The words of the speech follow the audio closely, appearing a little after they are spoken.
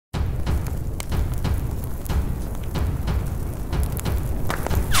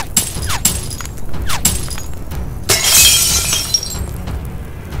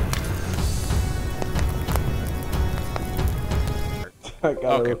I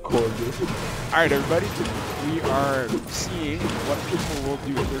gotta record this. Alright, everybody. We are seeing what people will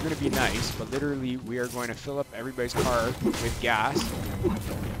do. They're going to be nice, but literally we are going to fill up everybody's car with gas.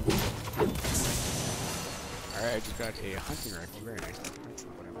 Alright, I just got a hunting rifle. Very nice. That's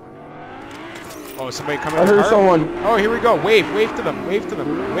not what I wanted. Oh, somebody coming in the car? Someone. Oh, here we go. Wave to them. Wave to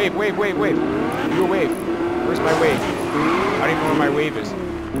them. Wave. Do a wave. Where's my wave? I don't even know where my wave is.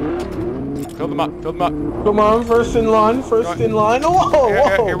 Fill them up. Come on, first in line.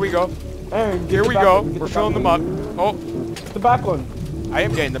 Whoa. Here we go. Aaron, here we go. We're filling them up. Oh. The back one. I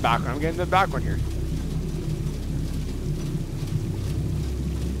am getting the back one. I'm getting the back one here.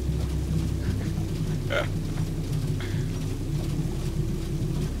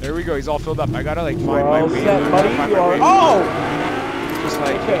 There we go. He's all filled up. I gotta like find my wave. Oh! Just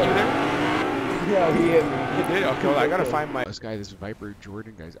like hit you there? Yeah, he hit me. He did? Okay, well, I gotta find my... This guy, this Viper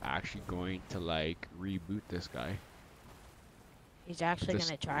Jordan guy's actually going to like reboot this guy. He's actually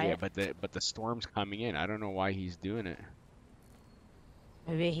gonna try it? Yeah, but the storm's coming in. I don't know why he's doing it.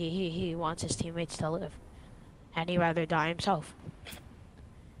 Maybe he wants his teammates to live. And he'd rather die himself.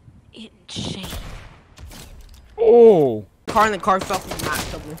 Insane. Oh! Car in the car fell from the map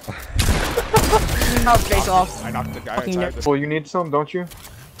somewhere. Oh, face off. I knocked the guy outside this. Well, you need some, don't you?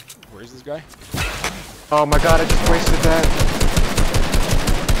 Where's this guy? Oh my god, I just wasted that.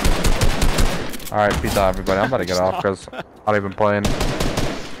 Alright, peace out everybody. I'm about to get off because I'm not even playing.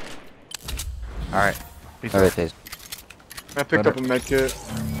 Alright, peace out. I picked up a med kit.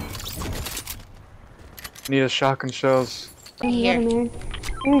 Need a shotgun shells. Here. Aaron,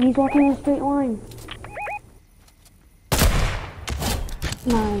 he's walking in a straight line.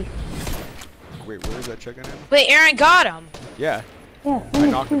 Nice. Wait, where is that chicken at? Wait, Aaron got him. Yeah. Yeah, I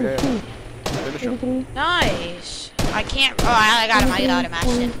knocked him dead. Finish him. Nice. I can't. Oh, I got him.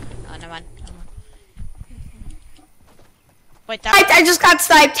 Ashton. Oh, never mind. Wait, that. I just got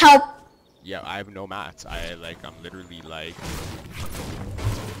sniped. Help. Yeah, I have no mats. I'm literally like.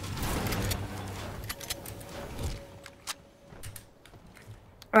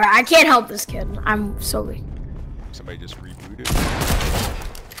 Alright, I can't help this kid. I'm sorry. Somebody just rebooted.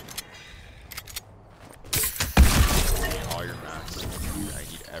 All your mats. I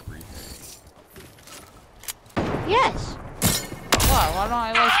need everything. Yes. Why don't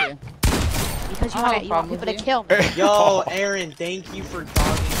I like you? Because you want people to kill me. Yo, Aaron, thank you for dogging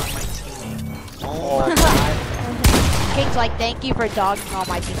on my teammate. Oh my god. King's like, thank you for dogging on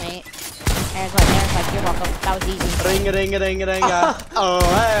my teammate. Aaron's like, you're welcome. That was easy. Ring-a-ding-a-ding-a-ding-a. Oh,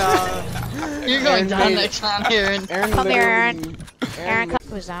 hey, You're going down next time, Aaron. Come here, Aaron. Aaron,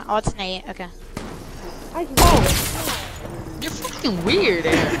 who's that? Oh, it's Nate. Okay. You're fucking weird,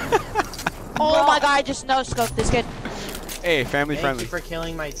 Aaron. Oh my god, I just no-scoped this kid. Hey, family friendly. Thank you for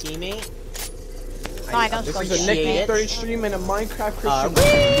killing my teammate. No, I don't scope This is a Nick 30 stream and a Minecraft Christian.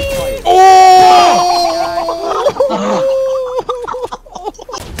 Oh!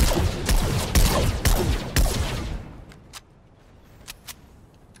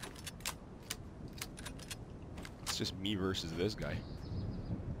 It's just me versus this guy.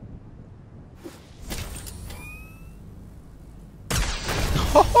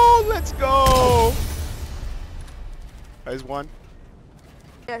 Oh, let's go! Guys, one.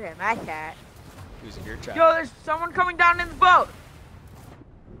 Okay, my cat. Who's in your chat? Yo, there's someone coming down in the boat.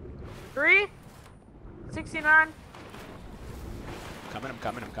 369. I'm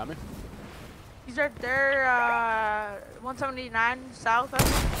coming. He's right there, 179 south, I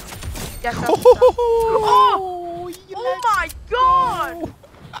think. Yes, Oh, yes. Oh my god!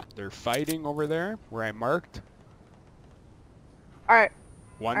 They're fighting over there, where I marked. Alright.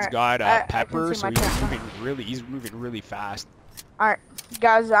 One's got pepper, so my he's moving really fast. Alright,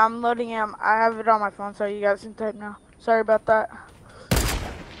 guys, I'm loading him. I have it on my phone, so you guys can type now. Sorry about that.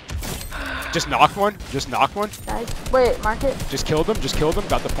 Just knocked one. Nice. Wait, mark it. Just killed him.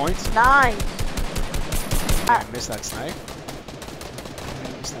 Got the points. Nice. Yeah, I missed that snipe.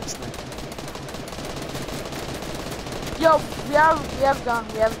 Yo, we have gun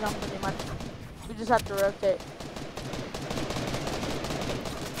pretty much. We just have to rotate.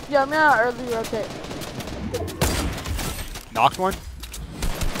 Yeah, I'm gonna early rotate. Knocked one.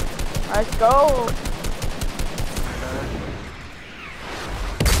 Let's go.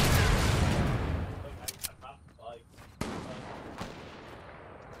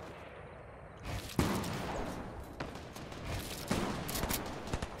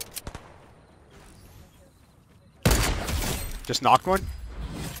 Just knocked one.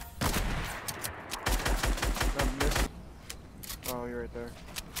 Oh, you're right there.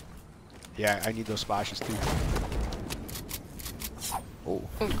 Yeah, I need those splashes too. Oh.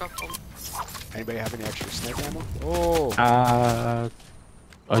 Anybody have any extra sniper ammo? Oh.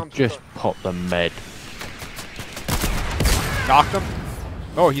 I just popped the med. Knocked him.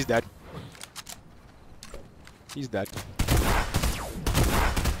 Oh, he's dead. He's dead.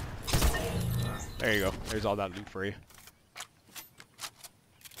 There you go. There's all that loot for you.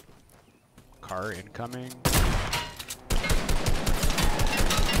 Car incoming.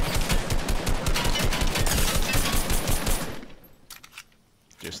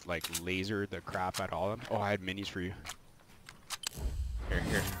 Just like laser the crap out of all of them. Oh, I had minis for you.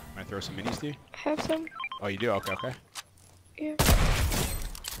 Here. Am I throw some minis to you? Have some. Oh, you do? Okay. Yeah.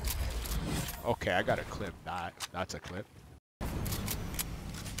 Okay, I gotta clip that. That's a clip.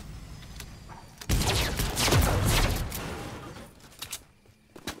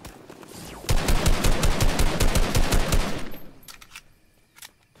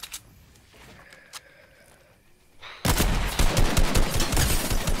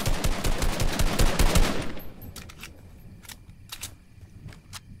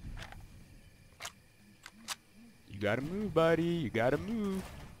 You gotta move, buddy. You gotta move.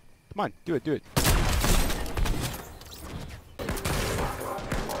 Come on, do it, do it.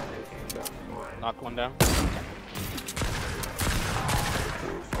 Knock one down.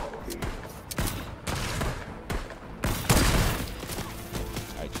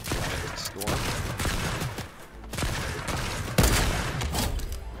 I just tried Storm.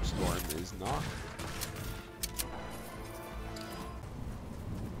 Storm is knocked.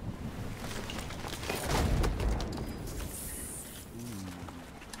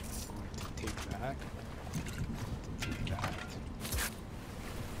 Take that. Take that.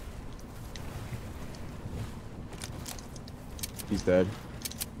 He's dead.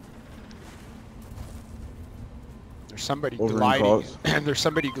 There's somebody Over in gliding. close. There's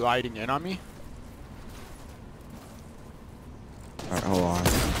somebody gliding in on me. Alright, hold on.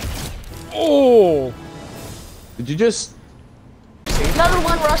 Oh! Did you just... Another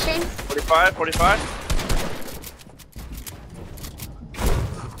one rushing. 45, 45.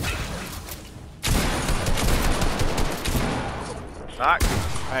 Knock.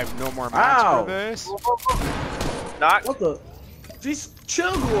 I have no more mats Ow. for this. Knock. What the? Just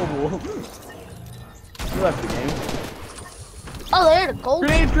chill, Global. You left the game. Oh, there, the gold.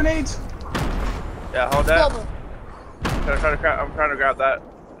 Grenades! Yeah, hold that. Global. I'm trying to grab that.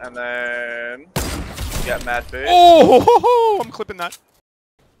 And then you got mad food. Oh! I'm clipping that.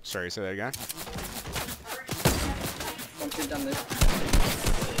 Sorry, say that again. Once you're done this.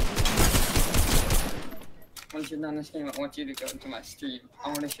 Once you're done this game, I want you to go into my stream. I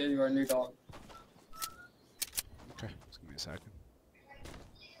want to show you our new dog. Okay, just give me a second.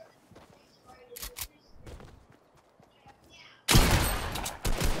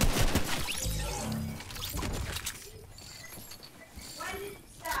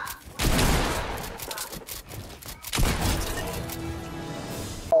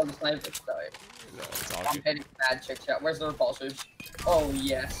 Oh, the sniper died. It's all I'm good. hitting mad chick shot. Where's the repulsors? Oh,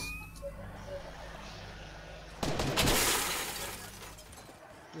 yes.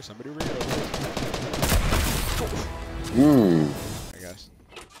 There's somebody over here. I guess.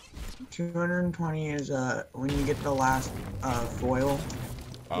 220 is when you get the last foil.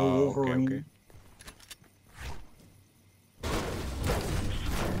 The Wolverine. Okay.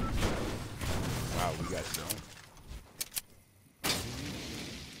 Wow, we got zone.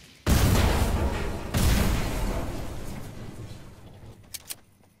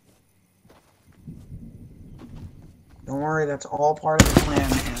 Don't worry, that's all part of the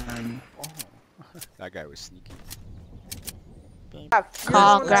plan. And That guy was sneaky.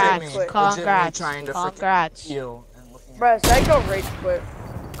 Congrats, legitimately congrats, trying to congrats. heal and looking at Bro, Psycho rage quit.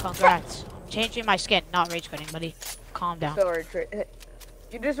 Congrats. I'm changing my skin, not rage quitting, buddy. Calm down. Still rage quit.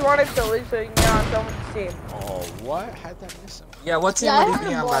 You just wanted to leave so you can get on someone's team. Oh, what? How'd that miss him? Yeah, what team Yeah, would I he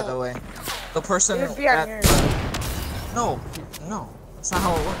be heard on, by about the way? The person He would be on at yours. No, that's not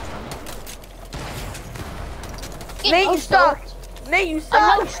how it works. Nate, you suck! Nate, you I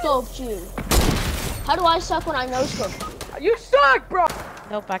suck! no-scoped you. How do I suck when I no-scoped you? You suck, bro!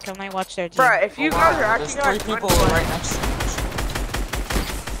 Nope, I can only watch their team. Bro, if you guys are There's acting three like people right next to you.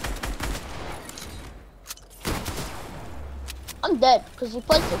 I'm dead, because he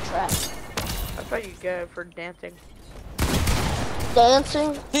played the trap. That's how you get it for dancing.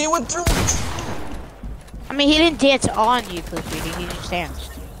 Dancing? He went through. I mean, he didn't dance on you, Cliffy. He just danced.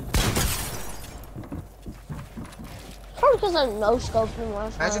 Probably because I no-scoped him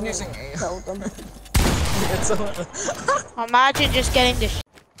last time. Imagine using A. Killed him. Imagine just getting the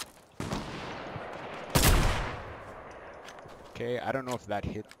Okay, I don't know if that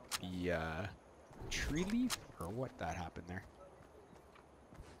hit the tree leaf or what that happened there.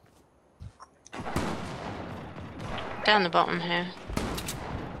 Down the bottom here.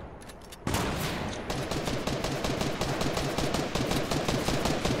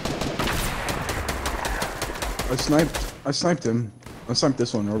 I sniped him. I sniped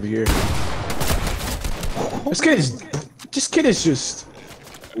this one over here. This kid is just